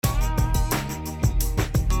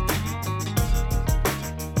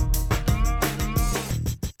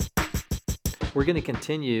We're going to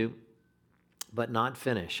continue, but not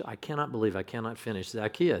finish. I cannot believe I cannot finish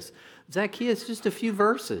Zaccheus. Zaccheus, just a few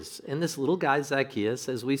verses. And this little guy, Zaccheus,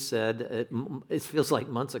 as we said, it feels like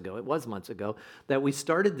months ago, it was months ago, that we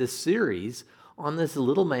started this series on this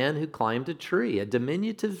little man who climbed a tree, a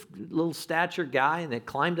diminutive little stature guy, and that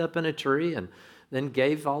climbed up in a tree and then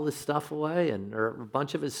gave all his stuff away, or a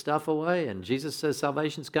bunch of his stuff away. And Jesus says,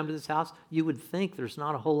 salvation's come to this house. You would think there's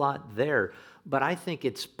not a whole lot there, but I think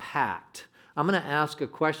it's packed. I'm going to ask a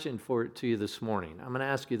question to you this morning. I'm going to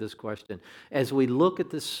ask you this question. As we look at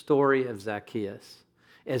the story of Zaccheus,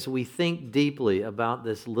 as we think deeply about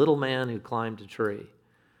this little man who climbed a tree,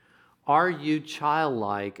 are you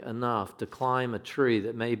childlike enough to climb a tree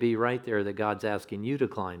that may be right there that God's asking you to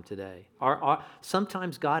climb today?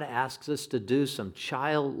 Sometimes God asks us to do some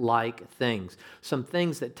childlike things, some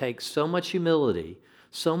things that take so much humility,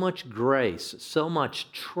 so much grace, so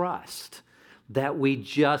much trust, that we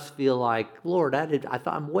just feel like, Lord, I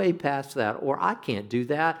thought I'm way past that, or I can't do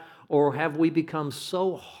that, or have we become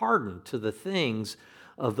so hardened to the things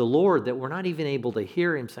of the Lord that we're not even able to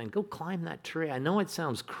hear Him saying, go climb that tree. I know it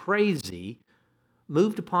sounds crazy.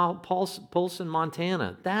 Move to Polson,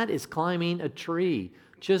 Montana. That is climbing a tree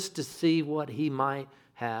just to see what He might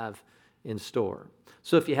have in store.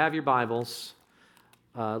 So if you have your Bibles,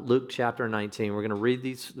 Luke chapter 19. We're going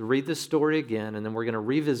to read this story again, and then we're going to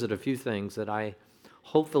revisit a few things that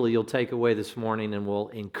hopefully you'll take away this morning and will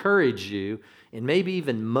encourage you and maybe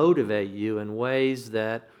even motivate you in ways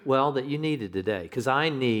that you needed today, because I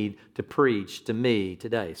need to preach to me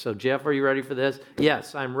today. So Jeff, are you ready for this?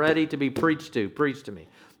 Yes, I'm ready to be preached to. Preach to me.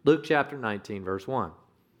 Luke chapter 19, verse 1.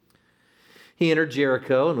 He entered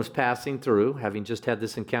Jericho and was passing through, having just had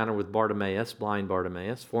this encounter with Bartimaeus,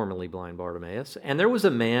 formerly blind Bartimaeus. And there was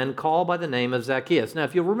a man called by the name of Zaccheus. Now,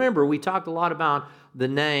 if you'll remember, we talked a lot about the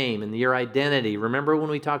name and your identity. Remember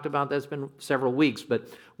when we talked about that? It's been several weeks, but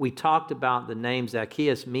we talked about the name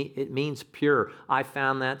Zaccheus. It means pure. I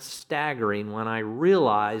found that staggering when I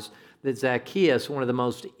realized that Zaccheus, one of the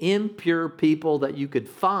most impure people that you could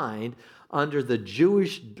find under the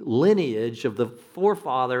Jewish lineage of the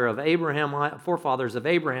forefathers of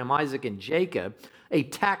Abraham, Isaac, and Jacob, a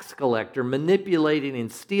tax collector manipulating and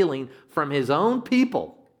stealing from his own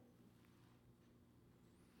people,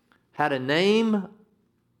 had a name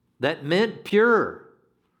that meant pure.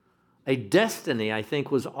 A destiny, I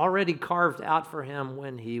think, was already carved out for him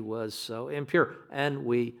when he was so impure. And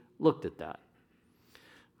we looked at that.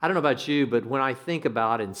 I don't know about you, but when I think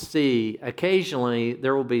about and see, occasionally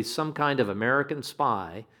there will be some kind of American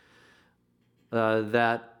spy,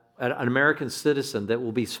 an American citizen that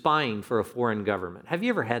will be spying for a foreign government. Have you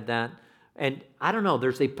ever had that? And I don't know,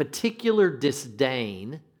 there's a particular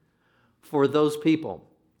disdain for those people.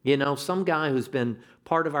 You know, some guy who's been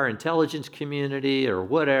part of our intelligence community or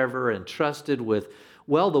whatever, and trusted with,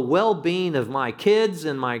 the well-being of my kids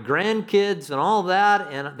and my grandkids and all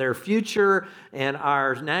that, and their future and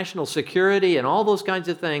our national security and all those kinds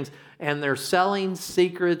of things, and they're selling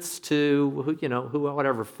secrets to,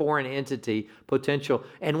 whatever foreign entity potential.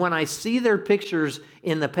 And when I see their pictures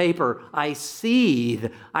in the paper, I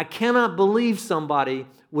seethe. I cannot believe somebody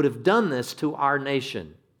would have done this to our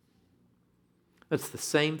nation. That's the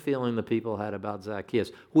same feeling the people had about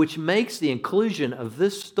Zacchaeus, which makes the inclusion of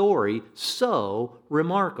this story so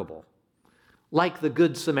remarkable. Like the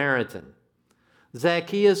Good Samaritan,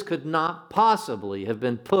 Zacchaeus could not possibly have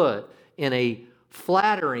been put in a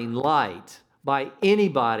flattering light by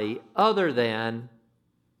anybody other than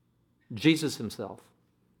Jesus Himself.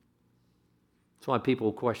 That's why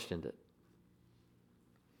people questioned it.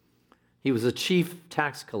 He was a chief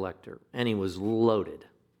tax collector, and he was loaded.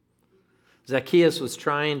 Zacchaeus was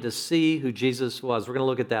trying to see who Jesus was. We're going to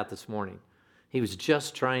look at that this morning. He was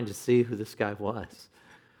just trying to see who this guy was.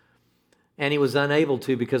 And he was unable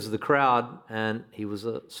to because of the crowd, and he was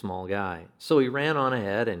a small guy. So he ran on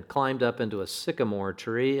ahead and climbed up into a sycamore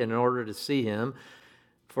tree in order to see him,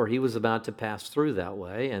 for he was about to pass through that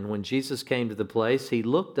way. And when Jesus came to the place, he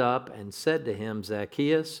looked up and said to him,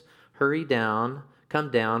 Zacchaeus, hurry down, come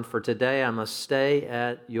down, for today I must stay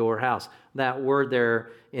at your house. That word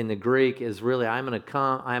there in the Greek is really, I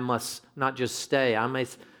must not just stay, I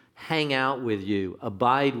must hang out with you,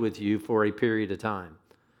 abide with you for a period of time.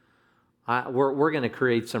 We're going to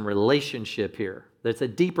create some relationship here. That's a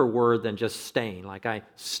deeper word than just staying, like I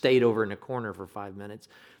stayed over in a corner for 5 minutes.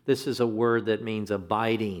 This is a word that means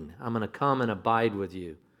abiding. I'm going to come and abide with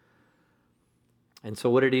you. And so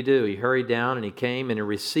what did he do? He hurried down and he came and he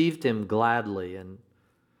received him gladly. And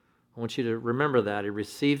I want you to remember that. He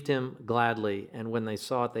received him gladly. And when they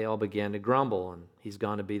saw it, they all began to grumble. And he's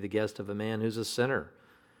gone to be the guest of a man who's a sinner.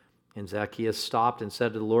 And Zacchaeus stopped and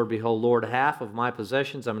said to the Lord, Behold, Lord, half of my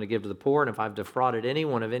possessions I'm going to give to the poor, and if I've defrauded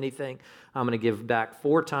anyone of anything, I'm going to give back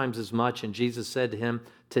 4 times as much. And Jesus said to him,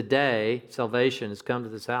 Today salvation has come to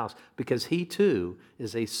this house, because he too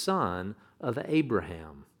is a son of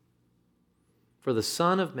Abraham. For the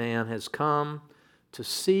Son of Man has come to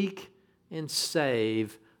seek and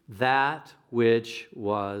save that which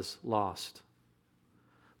was lost.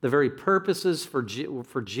 The very purposes for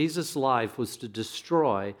Jesus' life was to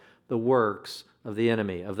destroy the works of the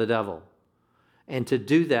enemy, of the devil. And to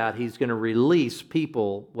do that, he's going to release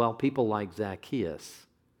people like Zacchaeus,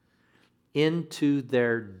 into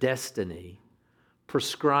their destiny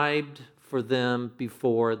prescribed for them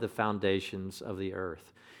before the foundations of the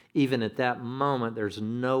earth. Even at that moment, there's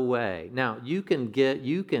no way. Now, you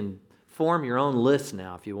can form your own list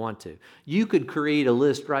now if you want to. You could create a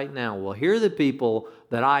list right now. Well, here are the people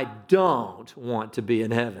that I don't want to be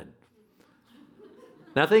in heaven.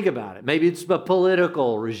 Now think about it. Maybe it's a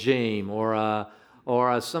political regime or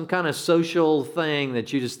some kind of social thing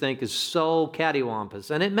that you just think is so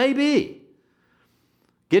cattywampus. And it may be.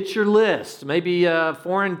 Get your list. Maybe a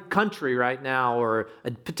foreign country right now, or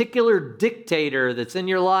a particular dictator that's in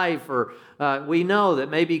your life, or we know that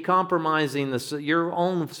may be compromising your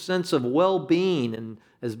own sense of well-being and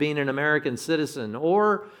as being an American citizen,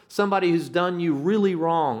 or somebody who's done you really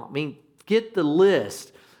wrong. I mean, get the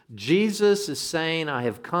list. Jesus is saying, I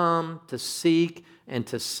have come to seek and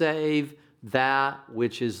to save that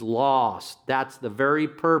which is lost. That's the very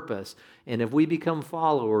purpose. And if we become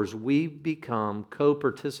followers, we become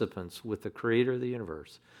co-participants with the Creator of the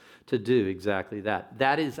universe to do exactly that.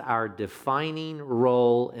 That is our defining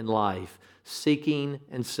role in life, seeking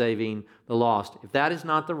and saving the lost. If that is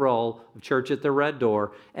not the role of Church at the Red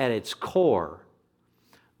Door at its core,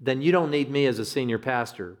 then you don't need me as a senior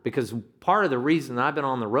pastor, because part of the reason I've been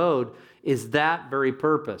on the road is that very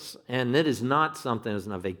purpose. And it is not something as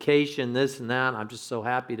a vacation, this and that. I'm just so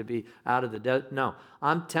happy to be out of the desert. No,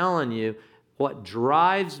 I'm telling you, what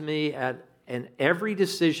drives me and every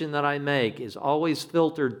decision that I make is always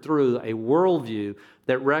filtered through a worldview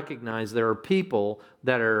that recognizes there are people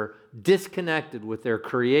that are disconnected with their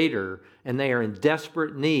Creator, and they are in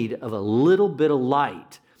desperate need of a little bit of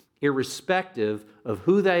light, irrespective of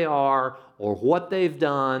who they are or what they've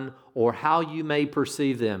done or how you may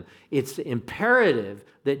perceive them. It's imperative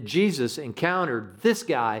that Jesus encountered this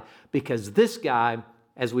guy, because this guy,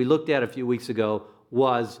 as we looked at a few weeks ago,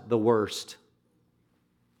 was the worst.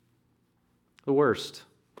 The worst.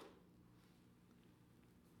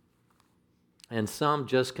 And some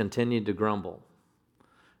just continued to grumble.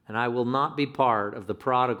 And I will not be part of the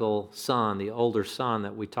prodigal son, the older son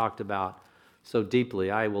that we talked about so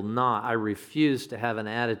deeply. I refuse to have an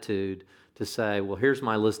attitude to say, well, here's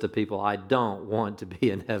my list of people I don't want to be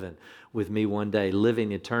in heaven with me one day,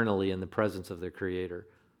 living eternally in the presence of their Creator.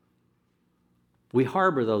 We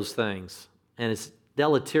harbor those things, and it's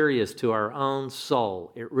deleterious to our own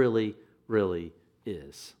soul. It really, really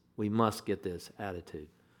is. We must get this attitude.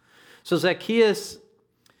 So Zacchaeus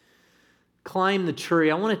climbed the tree.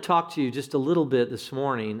 I want to talk to you just a little bit this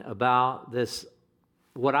morning about this,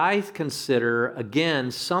 what I consider,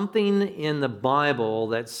 again, something in the Bible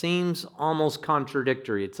that seems almost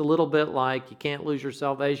contradictory. It's a little bit like you can't lose your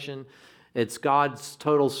salvation. It's God's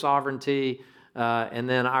total sovereignty, and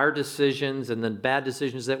then our decisions and the bad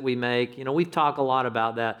decisions that we make. You know, we talk a lot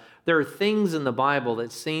about that. There are things in the Bible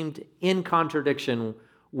that seemed in contradiction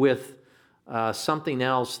with something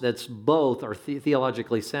else that's both are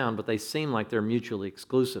theologically sound, but they seem like they're mutually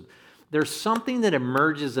exclusive. There's something that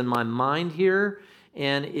emerges in my mind here,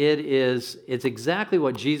 and it's exactly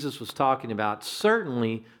what Jesus was talking about.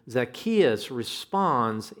 Certainly, Zacchaeus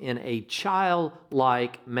responds in a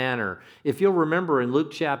childlike manner. If you'll remember in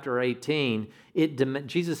Luke chapter 18,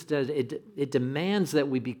 Jesus says it demands that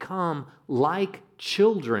we become like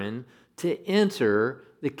children to enter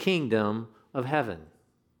the kingdom of heaven.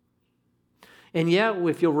 And yet,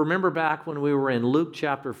 if you'll remember back when we were in Luke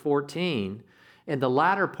chapter 14, in the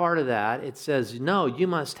latter part of that, it says, no, you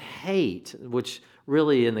must hate, which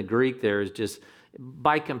really in the Greek there is just,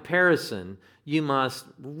 by comparison, you must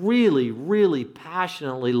really, really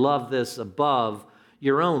passionately love this above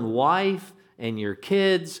your own wife and your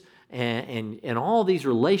kids and all these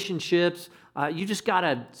relationships. You just got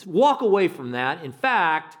to walk away from that. In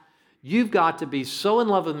fact, you've got to be so in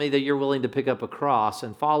love with me that you're willing to pick up a cross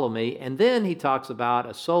and follow me. And then he talks about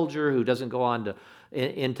a soldier who doesn't go on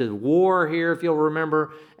into war here, if you'll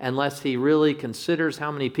remember, unless he really considers how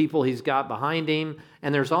many people he's got behind him.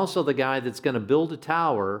 And there's also the guy that's going to build a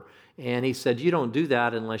tower And he said, you don't do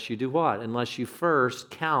that unless you do what? Unless you first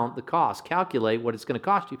count the cost, calculate what it's going to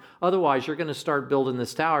cost you. Otherwise, you're going to start building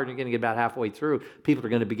this tower and you're going to get about halfway through. People are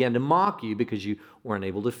going to begin to mock you because you weren't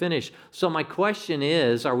able to finish. So my question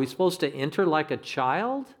is, are we supposed to enter like a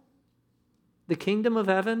child the kingdom of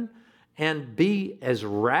heaven and be as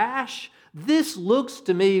rash? This looks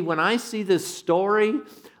to me, when I see this story,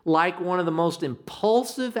 like one of the most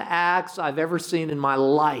impulsive acts I've ever seen in my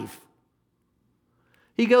life.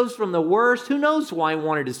 He goes from the worst. Who knows why he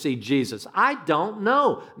wanted to see Jesus? I don't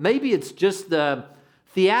know. Maybe it's just the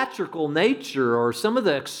theatrical nature or some of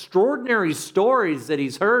the extraordinary stories that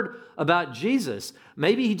he's heard about Jesus.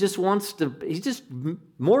 Maybe he just wants to, he's just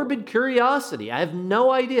morbid curiosity. I have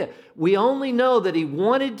no idea. We only know that he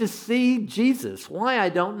wanted to see Jesus. Why, I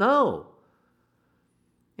don't know.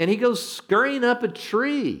 And he goes scurrying up a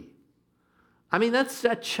tree. I mean, that's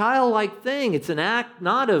a childlike thing. It's an act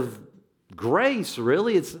not of grace,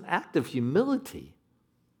 really. It's an act of humility.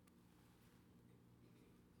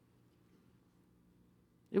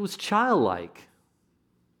 It was childlike.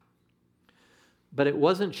 But it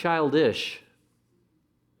wasn't childish.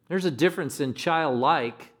 There's a difference in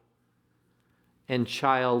childlike and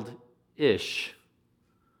childish.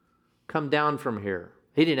 Come down from here.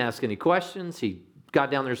 He didn't ask any questions. He got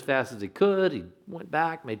down there as fast as he could. He went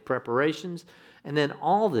back, made preparations. And then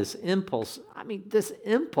all this impulse, this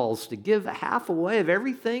impulse to give half away of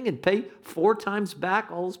everything and pay 4 times back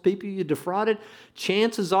all those people you defrauded,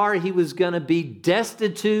 chances are he was going to be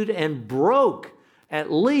destitute and broke.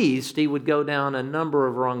 At least he would go down a number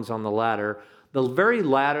of rungs on the ladder, the very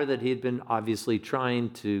ladder that he had been obviously trying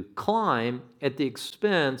to climb at the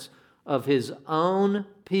expense of his own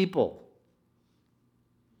people.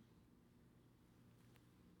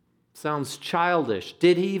 Sounds childish.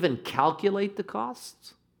 Did he even calculate the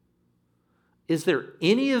costs? Is there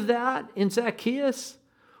any of that in Zaccheus?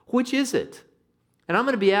 Which is it? And I'm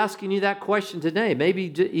going to be asking you that question today.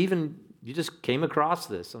 Maybe even you just came across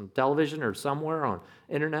this on television or somewhere on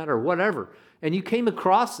internet or whatever, and you came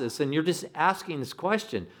across this and you're just asking this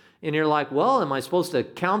question. And you're like, well, am I supposed to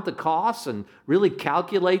count the costs and really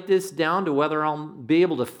calculate this down to whether I'll be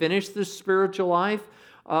able to finish this spiritual life?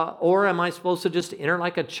 Or am I supposed to just enter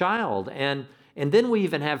like a child? And then we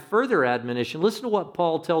even have further admonition. Listen to what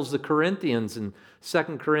Paul tells the Corinthians in 2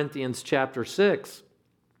 Corinthians chapter 6.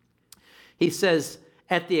 He says,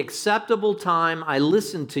 at the acceptable time I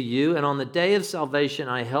listened to you, and on the day of salvation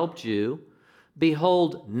I helped you.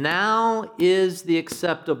 Behold, now is the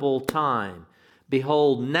acceptable time.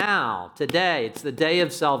 Behold, now, today, it's the day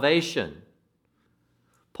of salvation.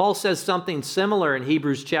 Paul says something similar in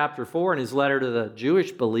Hebrews chapter 4 in his letter to the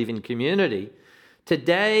Jewish believing community.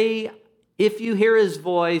 Today, if you hear his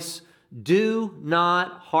voice, do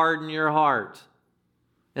not harden your heart.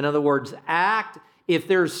 In other words, act if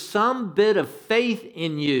there's some bit of faith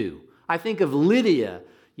in you. I think of Lydia,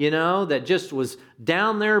 that just was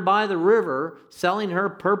down there by the river selling her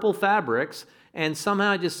purple fabrics, and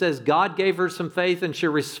somehow it just says God gave her some faith and she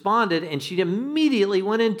responded and she immediately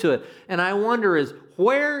went into it. And I wonder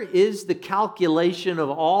where is the calculation of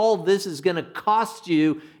all this is going to cost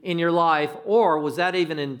you in your life? Or was that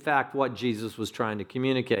even in fact what Jesus was trying to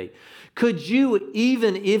communicate? Could you,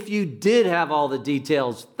 even if you did have all the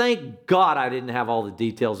details, thank God I didn't have all the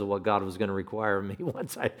details of what God was going to require of me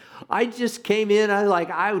once I just came in,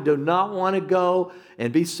 I do not want to go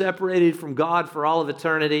and be separated from God for all of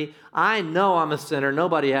eternity. I know I'm a sinner.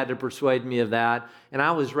 Nobody had to persuade me of that. And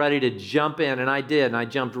I was ready to jump in, and I did. And I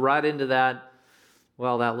jumped right into that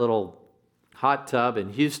little hot tub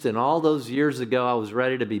in Houston. All those years ago, I was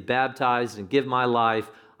ready to be baptized and give my life.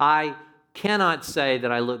 I cannot say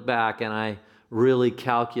that I look back and I really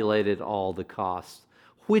calculated all the costs.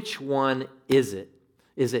 Which one is it?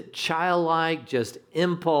 Is it childlike, just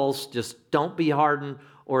impulse, just don't be hardened?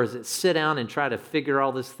 Or is it sit down and try to figure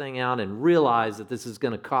all this thing out and realize that this is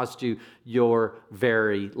going to cost you your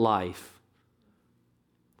very life?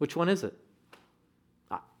 Which one is it?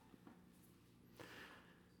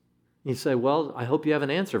 You say, well, I hope you have an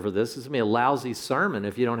answer for this. This is going to be a lousy sermon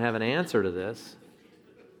if you don't have an answer to this.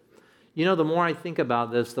 The more I think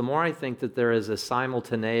about this, the more I think that there is a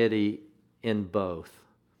simultaneity in both.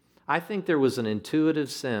 I think there was an intuitive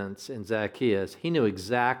sense in Zaccheus. He knew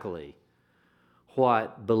exactly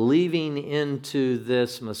what believing into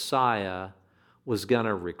this Messiah was going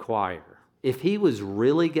to require. If he was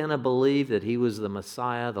really going to believe that he was the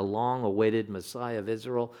Messiah, the long-awaited Messiah of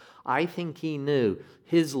Israel, I think he knew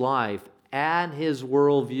his life and his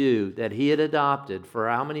worldview that he had adopted for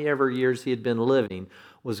how many ever years he had been living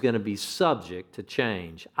was going to be subject to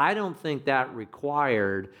change. I don't think that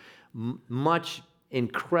required much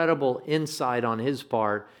incredible insight on his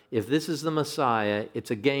part. If this is the Messiah,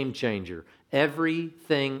 it's a game changer.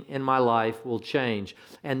 Everything in my life will change.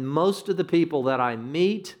 And most of the people that I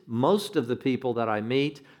meet,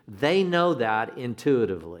 they know that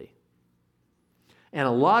intuitively. And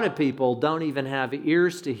a lot of people don't even have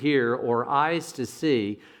ears to hear or eyes to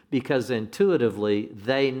see, because intuitively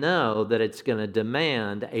they know that it's going to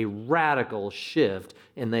demand a radical shift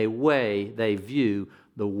in the way they view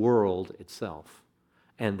the world itself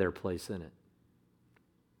and their place in it.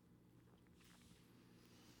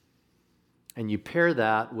 And you pair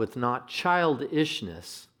that with not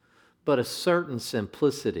childishness, but a certain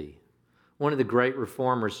simplicity. One of the great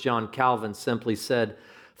reformers, John Calvin, simply said,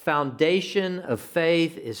 "Foundation of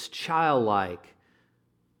faith is childlike.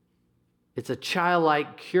 It's a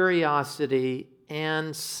childlike curiosity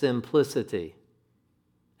and simplicity."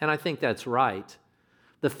 And I think that's right.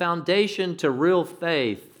 The foundation to real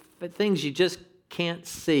faith, things you just can't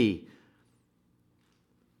see,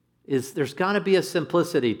 is there's got to be a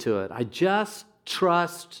simplicity to it. I just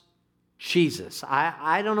trust Jesus.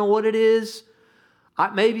 I don't know what it is.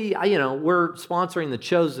 We're sponsoring The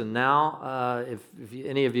Chosen now. If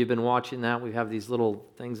any of you have been watching that, we have these little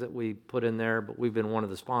things that we put in there, but we've been one of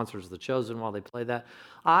the sponsors of The Chosen while they play that.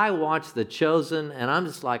 I watched The Chosen, and I'm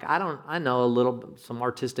just like, I know some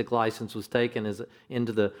artistic license was taken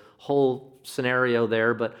into the whole scenario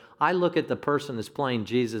there, but I look at the person that's playing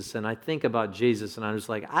Jesus, and I think about Jesus, and I'm just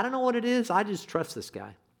like, I don't know what it is. I just trust this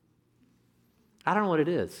guy. I don't know what it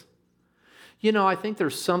is. I think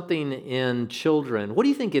there's something in children. What do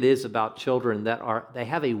you think it is about children they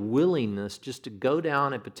have a willingness just to go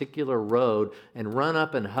down a particular road and run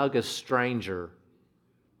up and hug a stranger?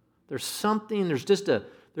 There's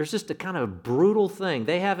just a kind of brutal thing.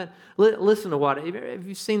 They haven't, listen to have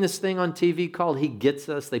you seen this thing on TV called He Gets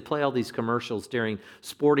Us? They play all these commercials during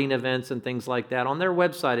sporting events and things like that. On their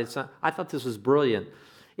website, I thought this was brilliant.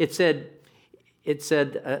 It said,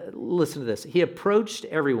 listen to this. He approached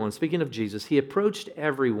everyone, speaking of Jesus, he approached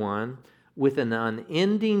everyone with an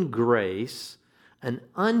unending grace, an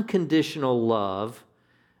unconditional love,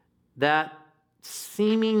 that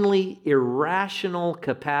seemingly irrational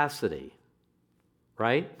capacity,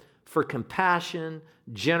 right, for compassion,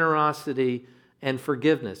 generosity, and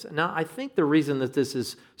forgiveness. Now, I think the reason that this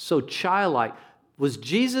is so childlike, was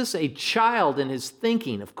Jesus a child in his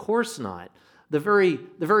thinking? Of course not. The very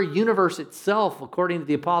universe itself, according to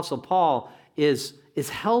the Apostle Paul, is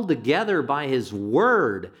held together by his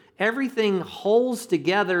word. Everything holds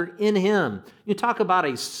together in him. You talk about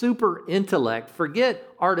a super intellect. Forget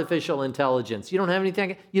artificial intelligence. You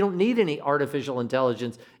don't need any artificial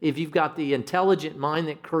intelligence if you've got the intelligent mind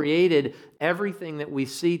that created everything that we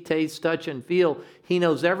see, taste, touch, and feel. He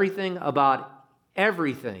knows everything about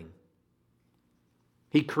everything.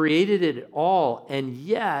 He created it all, and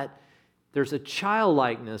yet there's a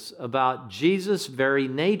childlikeness about Jesus' very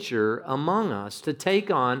nature among us to take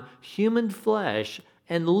on human flesh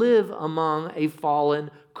and live among a fallen,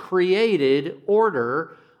 created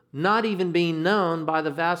order, not even being known by the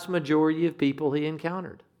vast majority of people he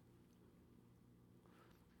encountered.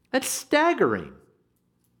 That's staggering.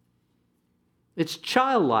 It's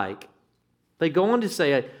childlike. They go on to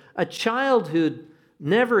say a child who'd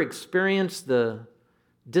never experienced the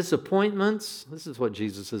disappointments, this is what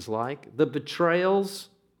Jesus is like, the betrayals,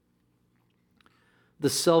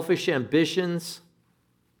 the selfish ambitions,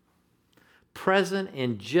 present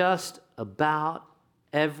in just about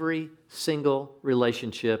every single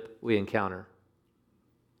relationship we encounter.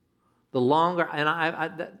 The longer,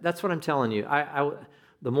 and that's what I'm telling you.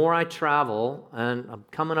 The more I travel, and I'm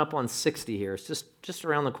coming up on 60 here. It's just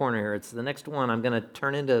around the corner here. It's the next one. I'm going to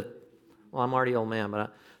turn into, well, I'm already old man,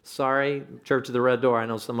 but sorry, Church of the Red Door. I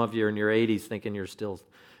know some of you are in your 80s thinking you're still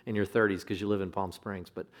in your 30s because you live in Palm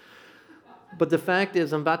Springs. But the fact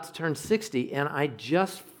is, I'm about to turn 60, and I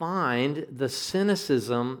just find the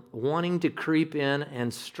cynicism wanting to creep in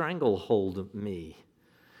and stranglehold me.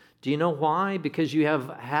 Do you know why? Because you have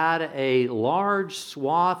had a large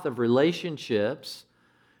swath of relationships,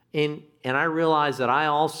 and I realize that I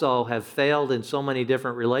also have failed in so many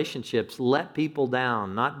different relationships, let people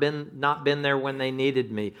down, not been there when they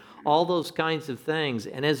needed me, all those kinds of things.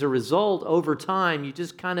 And as a result, over time, you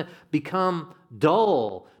just kind of become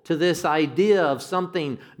dull to this idea of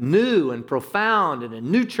something new and profound and a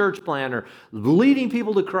new church plan or leading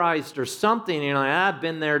people to Christ or something. You know, I've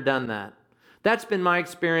been there, done that. That's been my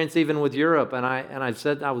experience even with Europe. And I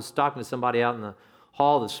said, I was talking to somebody out in the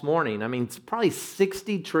hall this morning. I mean, it's probably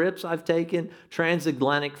 60 trips I've taken,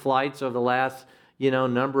 transatlantic flights over the last,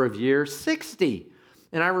 number of years, 60.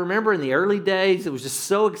 And I remember in the early days, it was just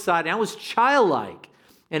so exciting. I was childlike.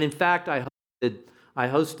 And in fact, I hosted I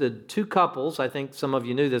hosted two couples. I think some of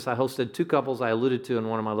you knew this. I hosted two couples I alluded to in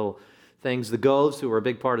one of my little things. The Goves, who were a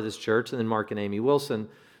big part of this church, and then Mark and Amy Wilson,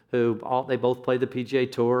 they both played the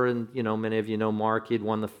PGA Tour. And, many of you know Mark. He'd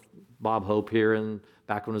won the Bob Hope here, and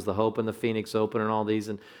back when it was the Hope and the Phoenix Open and all these.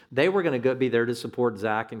 And they were going to be there to support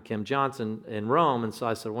Zach and Kim Johnson in Rome. And so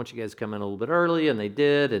I said, why don't you guys come in a little bit early? And they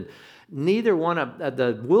did. And neither one of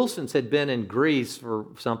the Wilsons had been in Greece for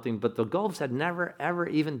something, but the Goves had never, ever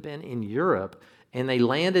even been in Europe. And they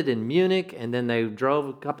landed in Munich, and then they drove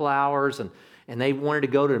a couple hours, and they wanted to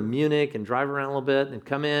go to Munich and drive around a little bit and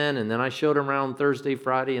come in. And then I showed them around Thursday,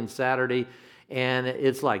 Friday, and Saturday. And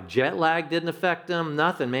it's like jet lag didn't affect them,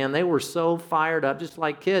 nothing, man. They were so fired up, just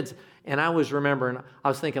like kids. And I was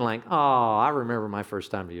thinking like, oh, I remember my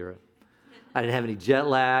first time to Europe. I didn't have any jet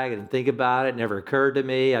lag. I didn't think about it. It never occurred to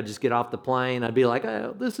me. I'd just get off the plane. I'd be like,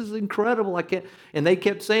 oh, this is incredible. I can't. And they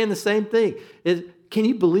kept saying the same thing. Can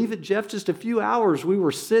you believe it, Jeff? Just a few hours we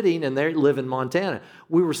were sitting, and they live in Montana.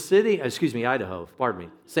 We were sitting, Idaho,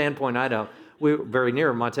 Sandpoint, Idaho. We were very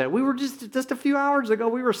near Montana. We were just a few hours ago,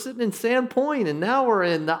 we were sitting in Sandpoint, and now we're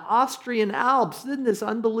in the Austrian Alps. Isn't this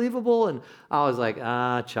unbelievable? And I was like,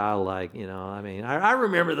 childlike, I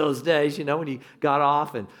remember those days, when you got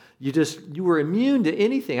off and you were immune to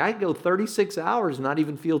anything. I could go 36 hours and not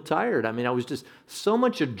even feel tired. I was just so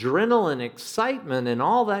much adrenaline, excitement, and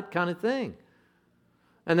all that kind of thing.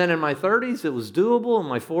 And then in my 30s, it was doable. In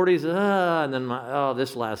my 40s, and then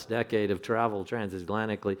this last decade of travel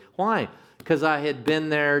transatlantically. Why? Because I had been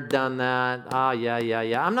there, done that.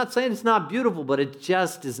 Yeah. I'm not saying it's not beautiful, but it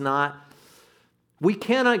just is not. We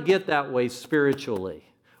cannot get that way spiritually.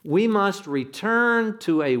 We must return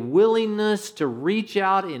to a willingness to reach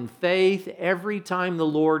out in faith every time the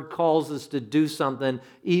Lord calls us to do something,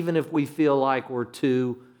 even if we feel like we're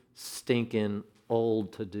too stinking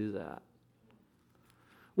old to do that.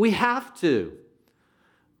 We have to.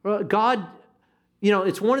 God,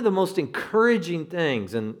 it's one of the most encouraging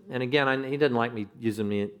things. And again, he doesn't like me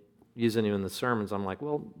using you in the sermons. I'm like,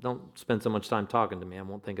 well, don't spend so much time talking to me. I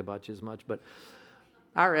won't think about you as much. But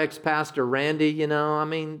our ex-pastor, Randy,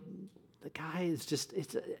 the guy is just,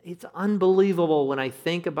 it's unbelievable when I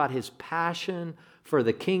think about his passion for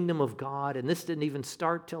the kingdom of God. And this didn't even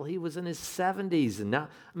start till he was in his 70s. And now,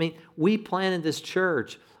 we planted this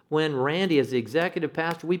church. When Randy, as the executive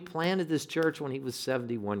pastor, we planted this church when he was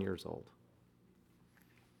 71 years old.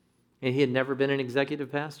 And he had never been an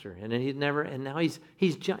executive pastor. And now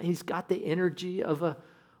he's got the energy of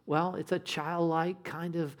it's a childlike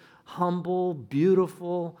kind of humble,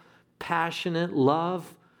 beautiful, passionate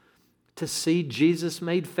love to see Jesus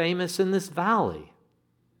made famous in this valley.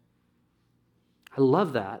 I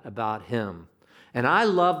love that about him. And I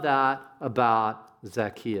love that about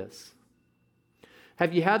Zaccheus.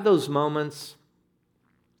 Have you had those moments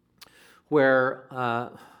where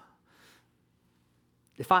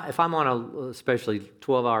if I'm on a especially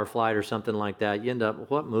 12-hour flight or something like that, you end up,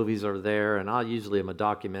 what movies are there? And I usually am a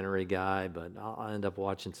documentary guy, but I'll end up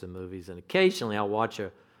watching some movies. And occasionally I'll watch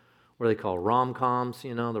what they call rom-coms,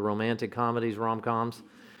 the romantic comedies, rom-coms.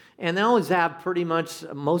 And they always have pretty much,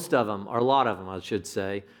 most of them, or a lot of them, I should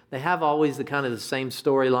say, they have always the same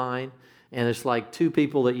storyline. And it's like two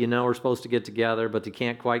people that are supposed to get together, but they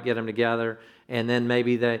can't quite get them together. And then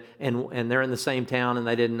maybe they're in the same town and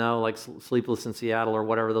they didn't know, like Sleepless in Seattle or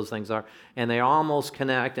whatever those things are. And they almost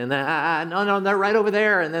connect, and then, no, they're right over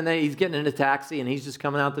there. And then he's getting in a taxi and he's just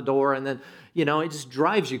coming out the door. And then, it just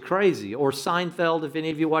drives you crazy. Or Seinfeld, if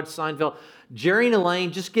any of you watch Seinfeld. Jerry and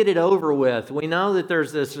Elaine, just get it over with. We know that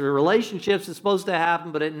there's this relationship that's supposed to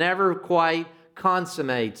happen, but it never quite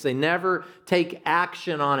consummates. They never take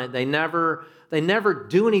action on it. They never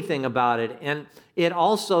do anything about it. And it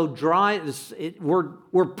also drives it.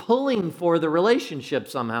 We're pulling for the relationship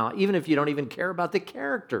somehow, even if you don't even care about the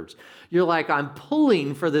characters. You're like, I'm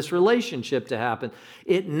pulling for this relationship to happen.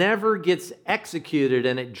 It never gets executed,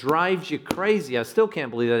 and it drives you crazy. I still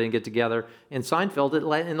can't believe they didn't get together in Seinfeld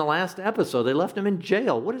in the last episode. They left him in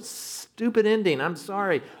jail. What a stupid ending. I'm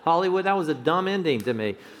sorry, Hollywood. That was a dumb ending to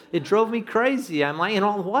me. It drove me crazy. I'm like,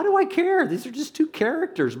 why do I care? These are just two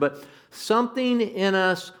characters. But something in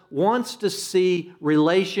us wants to see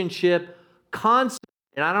relationship constant.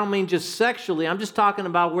 And I don't mean just sexually. I'm just talking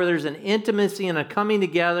about where there's an intimacy and a coming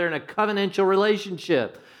together and a covenantal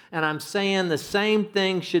relationship. And I'm saying the same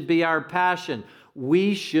thing should be our passion.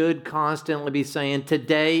 We should constantly be saying,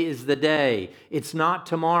 today is the day. It's not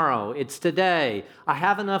tomorrow. It's today. I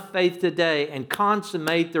have enough faith today, and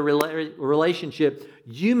consummate the relationship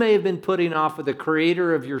you may have been putting off with the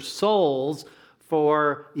creator of your souls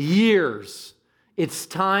for years. It's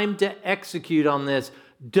time to execute on this.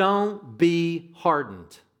 Don't be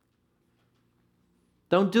hardened.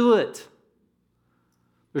 Don't do it.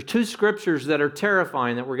 There's two scriptures that are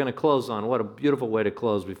terrifying that we're going to close on. What a beautiful way to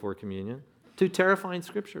close before communion. Two terrifying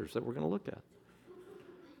scriptures that we're going to look at.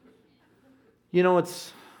 You know,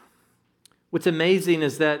 what's amazing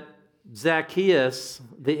is that Zaccheus,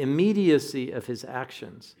 the immediacy of his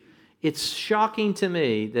actions, it's shocking to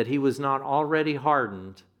me that he was not already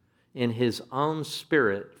hardened in his own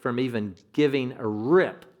spirit from even giving a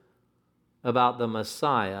rip about the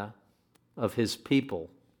Messiah of his people.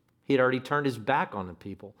 He'd already turned his back on the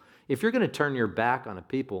people. If you're going to turn your back on a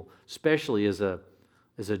people, especially as a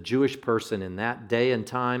Jewish person in that day and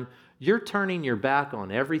time, you're turning your back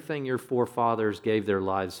on everything your forefathers gave their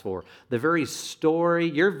lives for. Your very story,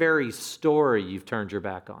 you've turned your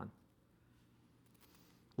back on.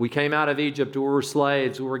 We came out of Egypt, we were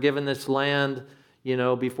slaves, we were given this land,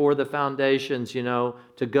 before the foundations, to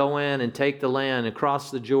go in and take the land and cross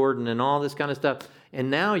the Jordan and all this kind of stuff. And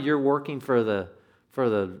now you're working for the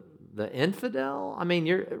infidel? I mean,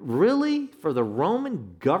 you're really for the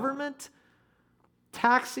Roman government?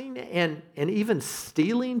 Taxing and even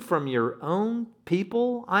stealing from your own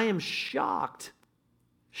people? I am shocked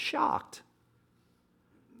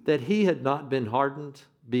that he had not been hardened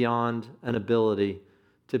beyond an ability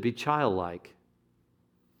to be childlike.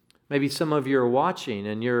 Maybe some of you are watching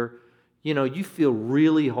and you feel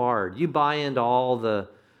really hard. You buy into all the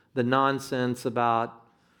nonsense about,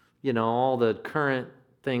 all the current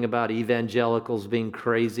thing about evangelicals being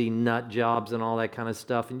crazy nut jobs and all that kind of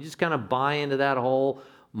stuff, and you just kind of buy into that whole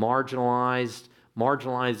marginalize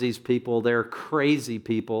these people, they're crazy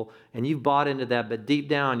people, and you've bought into that, but deep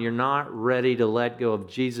down you're not ready to let go of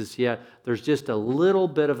Jesus yet. There's just a little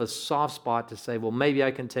bit of a soft spot to say, well, maybe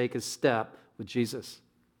I can take a step with Jesus.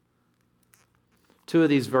 Two of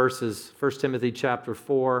these verses, 1 Timothy chapter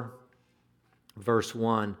 4, verse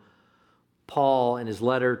 1, Paul in his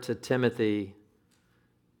letter to Timothy,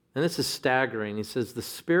 and this is staggering. He says, the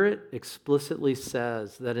Spirit explicitly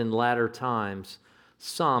says that in latter times,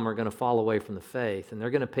 some are going to fall away from the faith, and they're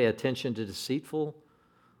going to pay attention to deceitful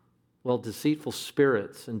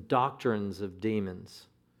spirits and doctrines of demons,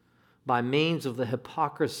 by means of the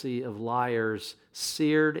hypocrisy of liars,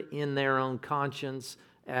 seared in their own conscience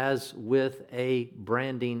as with a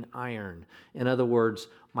branding iron. In other words,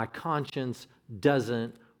 my conscience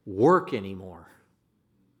doesn't work anymore.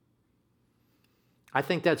 I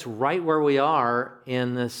think that's right where we are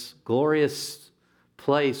in this glorious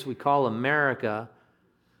place we call America,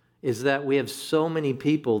 is that we have so many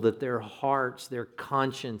people that their hearts, their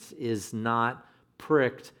conscience is not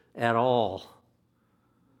pricked at all.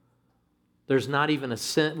 There's not even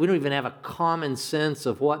we don't even have a common sense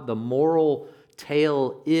of what the moral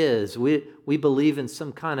tale is. We believe in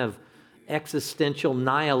some kind of existential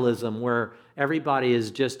nihilism where everybody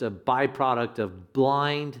is just a byproduct of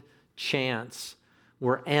blind chance.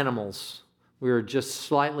 We're animals. We're just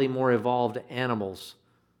slightly more evolved animals.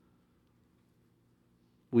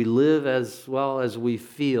 We live as well as we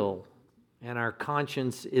feel, and our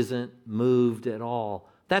conscience isn't moved at all.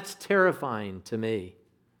 That's terrifying to me.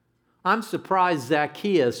 I'm surprised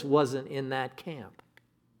Zaccheus wasn't in that camp,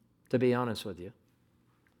 to be honest with you,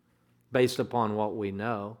 based upon what we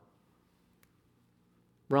know.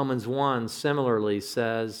 Romans 1 similarly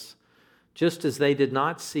says, just as they did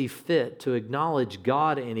not see fit to acknowledge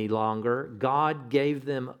God any longer, God gave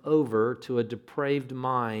them over to a depraved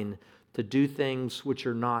mind to do things which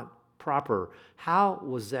are not proper. How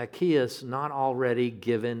was Zaccheus not already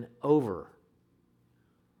given over?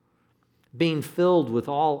 Being filled with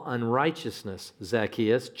all unrighteousness,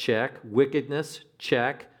 Zaccheus, check. Wickedness,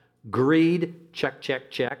 check. Greed, check, check,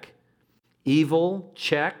 check. Evil,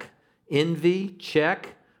 check. Envy,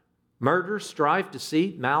 check. Murder, strife,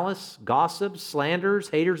 deceit, malice, gossip, slanders,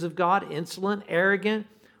 haters of God, insolent, arrogant,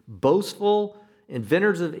 boastful,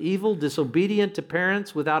 inventors of evil, disobedient to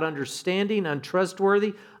parents, without understanding,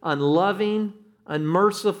 untrustworthy, unloving,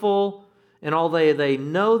 unmerciful, and although they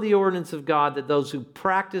know the ordinance of God, that those who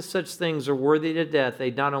practice such things are worthy to death, they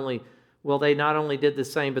not only did the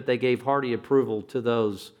same, but they gave hearty approval to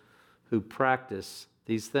those who practice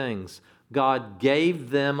these things. God gave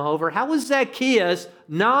them over. How was Zacchaeus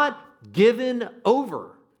not given over?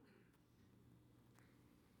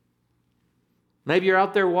 Maybe you're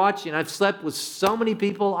out there watching. I've slept with so many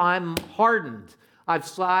people, I'm hardened.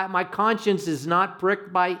 My conscience is not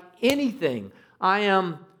pricked by anything.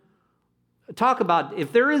 Talk about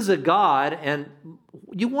if there is a God, and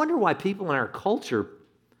you wonder why people in our culture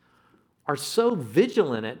are so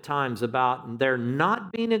vigilant at times about there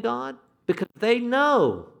not being a God, because they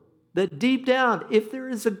know that deep down, if there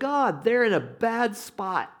is a God, they're in a bad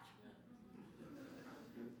spot.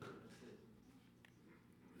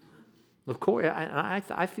 Of course,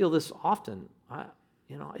 I feel this often.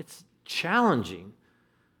 It's challenging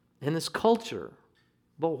in this culture.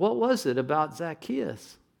 But what was it about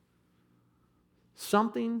Zaccheus?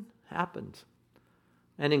 Something happened.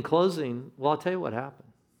 And in closing, well, I'll tell you what happened.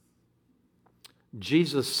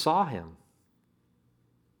 Jesus saw him.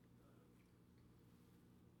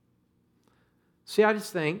 See, I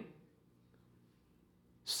just think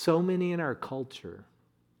so many in our culture,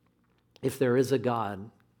 if there is a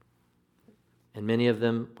God, and many of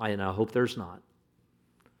them, I hope there's not,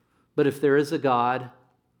 but if there is a God,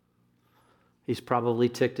 he's probably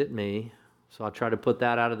ticked at me, so I'll try to put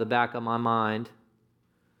that out of the back of my mind.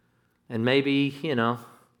 And maybe,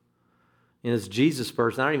 this Jesus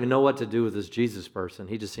person, I don't even know what to do with this Jesus person.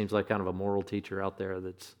 He just seems like kind of a moral teacher out there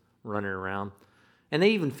that's running around. And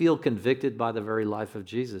they even feel convicted by the very life of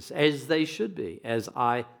Jesus, as they should be, as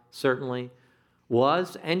I certainly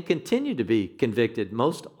was and continue to be convicted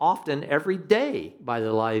most often every day by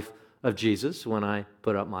the life of Jesus when I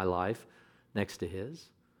put up my life next to his.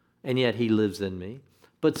 And yet he lives in me.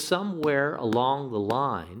 But somewhere along the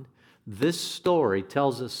line, this story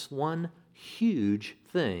tells us one huge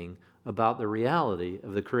thing about the reality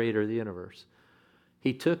of the creator of the universe.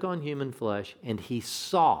 He took on human flesh and he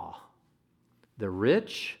saw the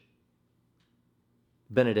rich,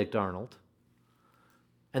 Benedict Arnold,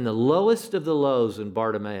 and the lowest of the lows in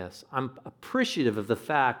Bartimaeus. I'm appreciative of the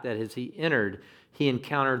fact that as he entered, he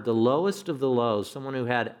encountered the lowest of the lows, someone who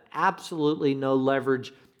had absolutely no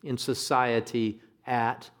leverage in society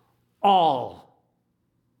at all.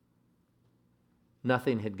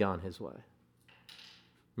 Nothing had gone his way.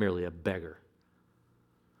 Merely a beggar.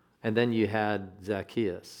 And then you had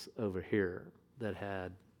Zaccheus over here that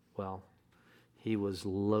had, he was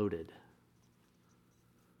loaded.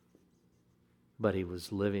 But he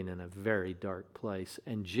was living in a very dark place.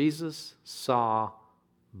 And Jesus saw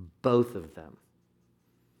both of them.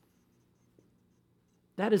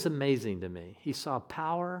 That is amazing to me. He saw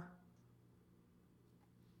power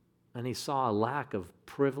and he saw a lack of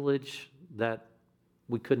privilege that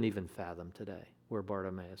we couldn't even fathom today, where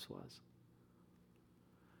Bartimaeus was.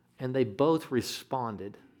 And they both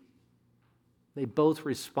responded. They both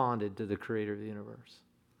responded to the creator of the universe.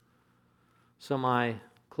 So my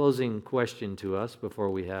closing question to us before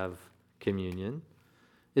we have communion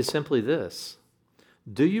is simply this.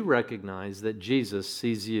 Do you recognize that Jesus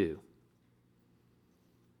sees you?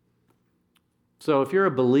 So if you're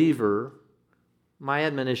a believer, my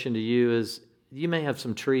admonition to you is you may have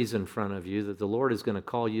some trees in front of you that the Lord is going to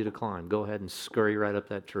call you to climb. Go ahead and scurry right up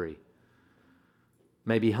that tree. It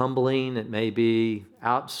may be humbling. It may be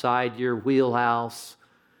outside your wheelhouse.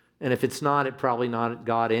 And if it's not, it's probably not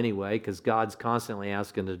God anyway, because God's constantly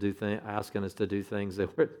asking us to do things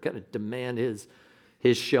that we're going to demand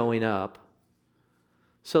His showing up.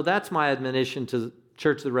 So that's my admonition to the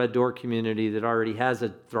Church of the Red Door community that already has a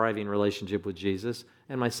thriving relationship with Jesus.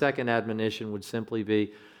 And my second admonition would simply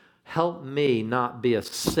be, help me not be a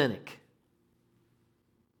cynic,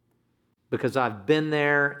 because I've been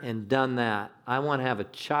there and done that. I want to have a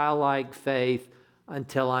childlike faith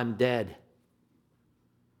until I'm dead.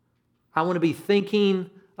 I want to be thinking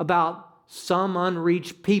about some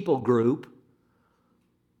unreached people group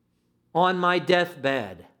on my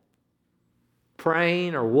deathbed,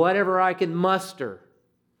 praying or whatever I can muster.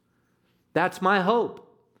 That's my hope.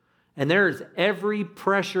 And there's every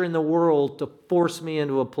pressure in the world to force me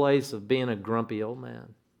into a place of being a grumpy old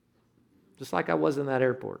man. Just like I was in that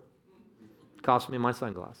airport. It cost me my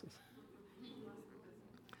sunglasses.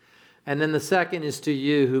 And then the second is to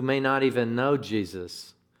you who may not even know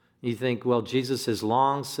Jesus. You think, well, Jesus has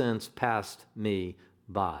long since passed me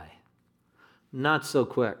by. Not so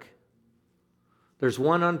quick. There's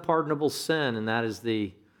one unpardonable sin, and that is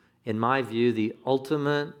in my view, the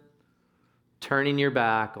ultimate turning your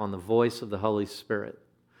back on the voice of the Holy Spirit.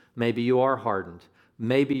 Maybe you are hardened.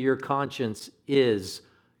 Maybe your conscience is,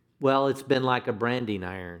 it's been like a branding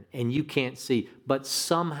iron, and you can't see. But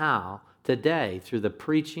somehow, today, through the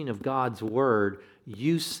preaching of God's Word,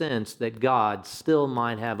 you sense that God still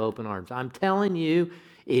might have open arms. I'm telling you,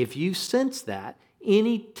 if you sense that,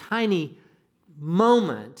 any tiny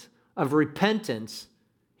moment of repentance,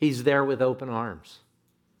 He's there with open arms.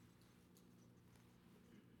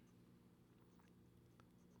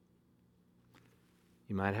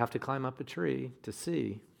 You might have to climb up a tree to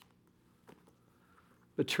see,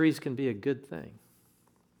 but trees can be a good thing.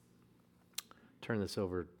 Turn this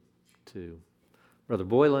over to Brother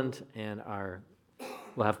Boyland, and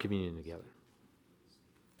we'll have communion together.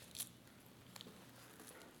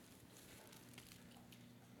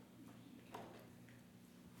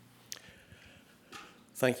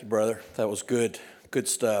 Thank you, brother. That was good. Good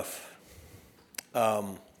stuff.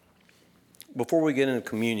 Before we get into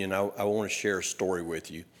communion, I want to share a story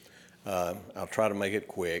with you. I'll try to make it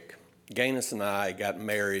quick. Gaines and I got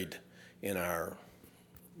married in our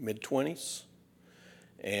mid-20s,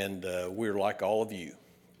 and we were like all of you.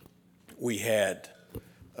 We had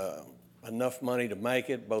enough money to make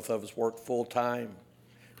it. Both of us worked full-time.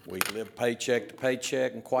 We lived paycheck to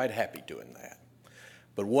paycheck and quite happy doing that.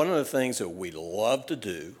 But one of the things that we love to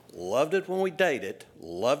do, loved it when we dated,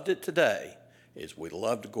 loved it today, is we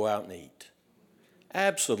love to go out and eat.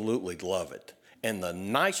 Absolutely love it. And the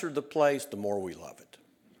nicer the place, the more we love it.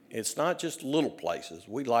 It's not just little places.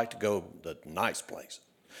 We like to go to nice places.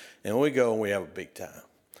 And we go and we have a big time.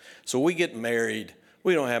 So we get married.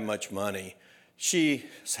 We don't have much money. She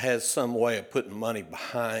has some way of putting money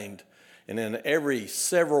behind. And then every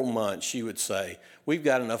several months she would say, we've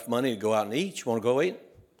got enough money to go out and eat. You want to go eat?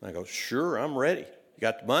 I go, sure, I'm ready. You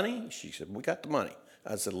got the money? She said, we got the money.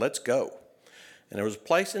 I said, let's go. And there was a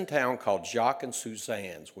place in town called Jacques and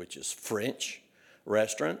Suzanne's, which is French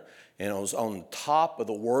restaurant, and it was on the top of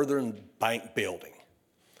the Worthern Bank building.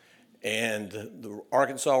 And the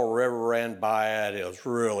Arkansas River ran by it. It was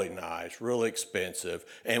really nice, really expensive,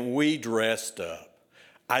 and we dressed up.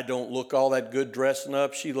 I don't look all that good dressing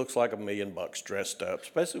up. She looks like $1 million dressed up,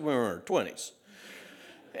 especially when we were in her 20s.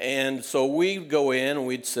 And so we'd go in and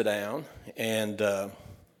we'd sit down, and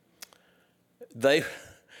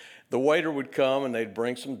the waiter would come and they'd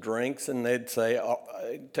bring some drinks and they'd say,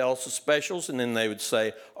 tell us the specials, and then they would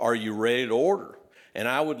say, are you ready to order? And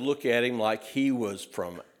I would look at him like he was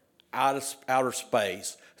from outer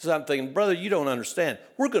space. So I'm thinking, brother, you don't understand.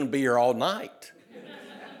 We're going to be here all night.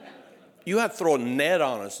 You have to throw a net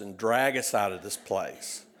on us and drag us out of this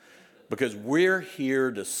place because we're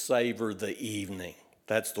here to savor the evening.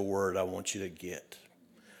 That's the word I want you to get.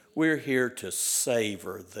 We're here to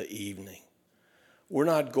savor the evening. We're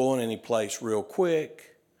not going any place real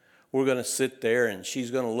quick. We're going to sit there and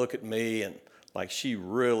she's going to look at me and like she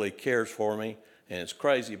really cares for me and is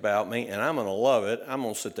crazy about me, and I'm going to love it. I'm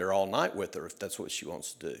going to sit there all night with her if that's what she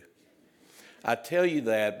wants to do. I tell you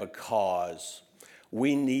that because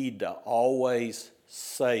we need to always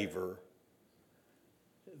savor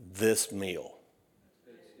this meal.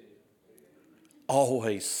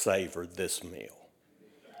 Always savor this meal.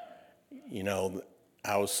 You know,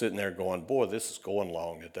 I was sitting there going, boy, this is going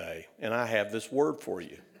long today. And I have this word for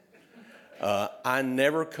you. I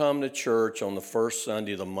never come to church on the first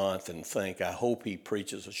Sunday of the month and think, I hope he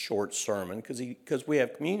preaches a short sermon because we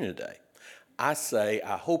have communion today. I say,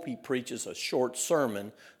 I hope he preaches a short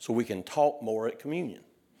sermon so we can talk more at communion.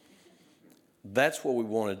 That's what we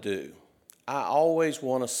want to do. I always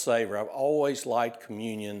want to savor. I've always liked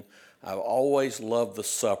communion. I've always loved the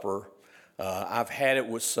supper. I've had it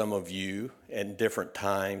with some of you at different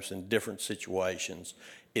times and different situations.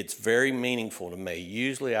 It's very meaningful to me.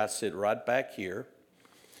 Usually I sit right back here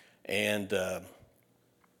and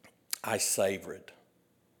I savor it.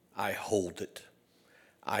 I hold it.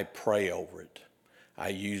 I pray over it. I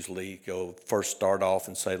usually start off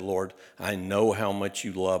and say, Lord, I know how much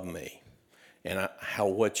you love me and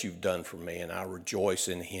what you've done for me, and I rejoice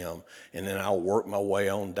in him. And then I'll work my way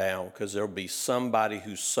on down because there'll be somebody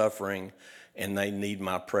who's suffering and they need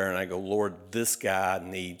my prayer. And I go, Lord, this guy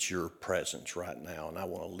needs your presence right now, and I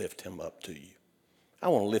want to lift him up to you. I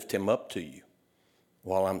want to lift him up to you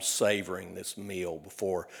while I'm savoring this meal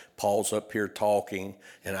before Paul's up here talking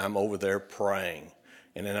and I'm over there praying.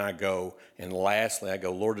 And then I go, and lastly, I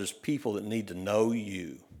go, Lord, there's people that need to know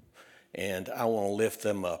you, and I want to lift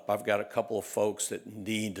them up. I've got a couple of folks that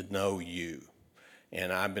need to know you,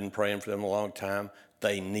 and I've been praying for them a long time.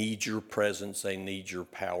 They need your presence. They need your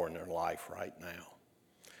power in their life right now.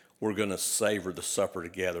 We're going to savor the supper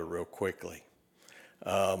together real quickly.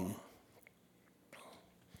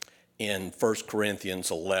 In 1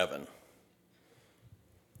 Corinthians 11,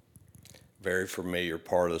 very familiar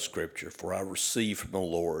part of the scripture, for I received from the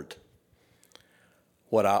Lord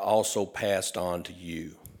what I also passed on to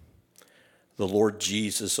you. The Lord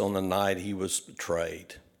Jesus, on the night he was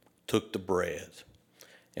betrayed, took the bread,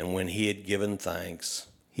 and when he had given thanks,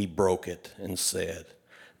 he broke it and said,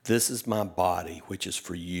 this is my body, which is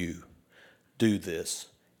for you. Do this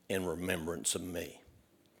in remembrance of me.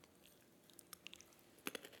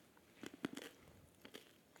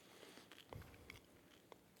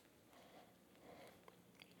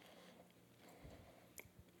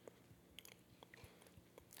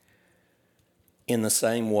 In the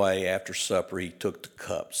same way, after supper, he took the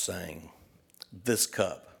cup, saying, this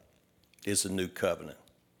cup is the new covenant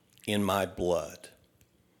in my blood.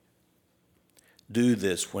 Do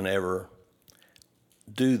this whenever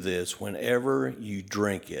you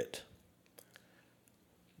drink it.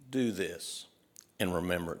 Do this in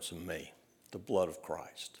remembrance of me, the blood of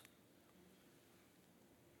Christ.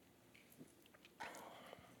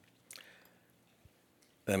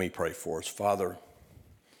 Let me pray for us. Father,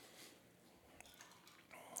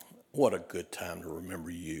 what a good time to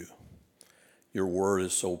remember you. Your word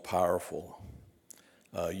is so powerful.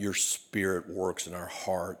 Your spirit works in our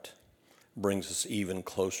heart, brings us even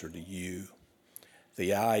closer to you.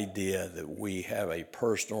 The idea that we have a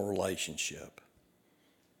personal relationship,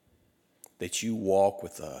 that you walk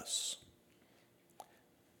with us.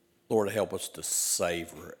 Lord, help us to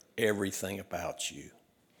savor everything about you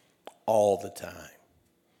all the time.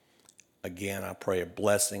 Again, I pray a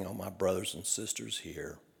blessing on my brothers and sisters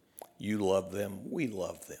here. You love them. We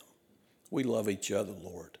love them. We love each other,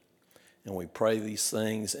 Lord. And we pray these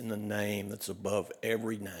things in the name that's above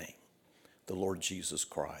every name, the Lord Jesus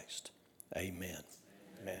Christ. Amen.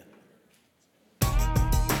 Amen.